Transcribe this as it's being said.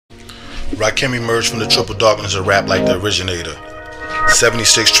Rakim emerged from the triple darkness of rap like the originator.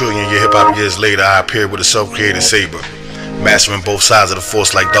 76 trillion hip-hop years later, I appeared with a self-created saber, mastering both sides of the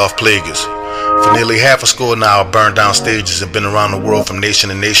force like Darth Plagueis. For nearly half a score now, I've burned down stages and been around the world from nation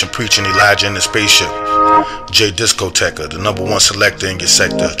to nation preaching Elijah in the spaceship. Discoteca, the #1 selector in your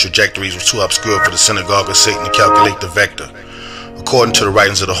sector. Trajectories was too obscure for the Synagogue of Satan to calculate the vector. According to the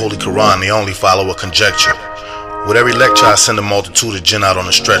writings of the Holy Quran, they only follow a conjecture. With every lecture, I send a multitude of jinn out on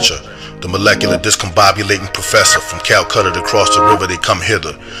a stretcher. The molecular discombobulating professor from Calcutta to cross the river, they come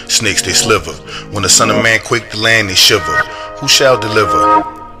hither. Snakes they slither. When the son of man quake the land, they shiver. Who shall deliver?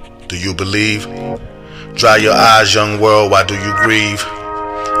 Do you believe? Dry your eyes, young world, why do you grieve?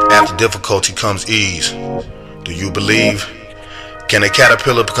 After difficulty comes ease. Do you believe? Can a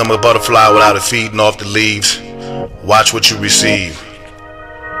caterpillar become a butterfly without it feeding off the leaves? Watch what you receive.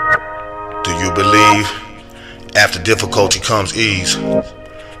 Do you believe? After difficulty comes ease.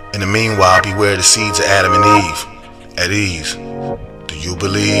 In the meanwhile, beware the seeds of Adam and Eve. At ease. Do you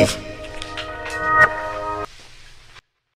believe?